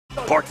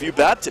Parkview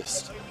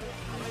Baptist.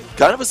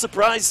 Kind of a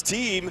surprise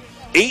team,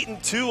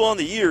 8-2 on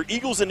the year.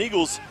 Eagles and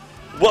Eagles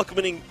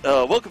welcoming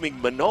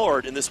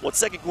Menard in this one.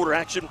 Second quarter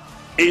action,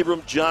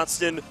 Abram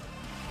Johnston,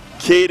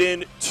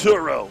 Caden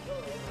Turo.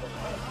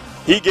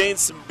 He gains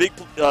some big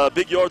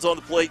yards on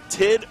the play.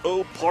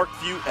 10-0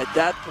 Parkview at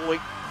that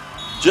point.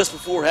 Just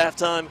before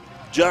halftime,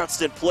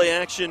 Johnston play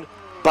action.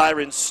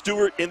 Byron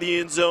Stewart in the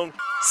end zone.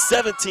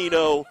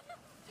 17-0.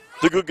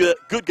 The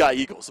good guy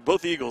Eagles,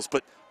 both Eagles,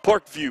 but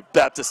Parkview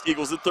Baptist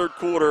Eagles in third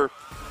quarter.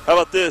 How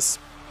about this?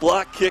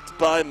 Block kicked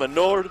by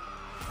Menard.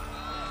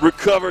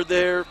 Recovered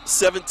there,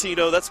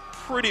 17-0. That's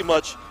pretty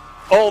much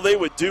all they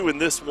would do in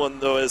this one,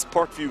 though, as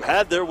Parkview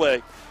had their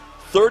way.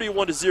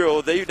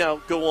 31-0. They now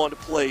go on to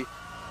play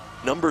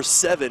number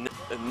 7,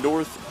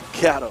 North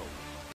Caddo.